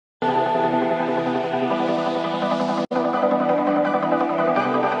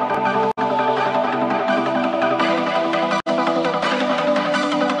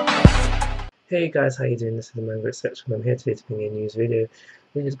Hey guys, how you doing? This is the Manga section. I'm here today to bring you a news video.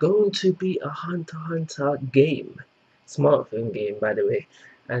 It is going to be a Hunter x Hunter game, smartphone game, by the way.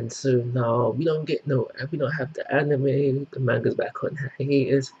 And so now we don't have the anime. The manga's back on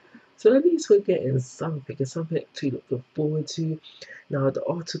hiatus, so at least we're getting something. It's something to look forward to. Now the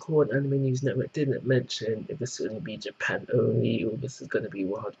article on Anime News Network didn't mention if this is going to be Japan only or this is going to be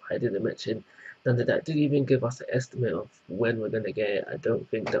worldwide. It didn't mention none of that. Didn't even give us an estimate of when we're gonna get it. I don't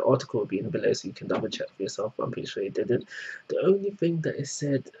think the article will be in below, so you can double check for yourself. But I'm pretty sure it didn't. The only thing that is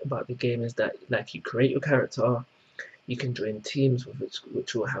said about the game is that like you create your character, you can join teams with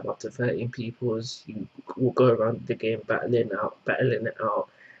which will have up to 13 peoples. You will go around the game battling it out,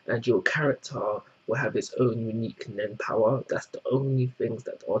 and your character will have its own unique Nen power. That's the only things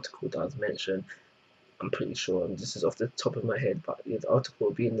that the article does mention. I'm pretty sure, and this is off the top of my head, but the article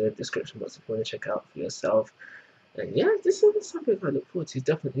will be in the description box if you want to check out for yourself. And yeah, this is something I look forward to. It's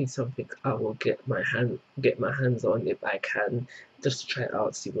definitely something I will get my hands on if I can, just to try it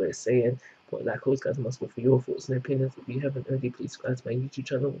out, see what it's saying. But like always, guys, I'm asking for your thoughts and opinions. If you haven't already, please subscribe to my YouTube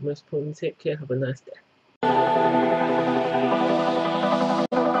channel. Most importantly, take care. Have a nice day.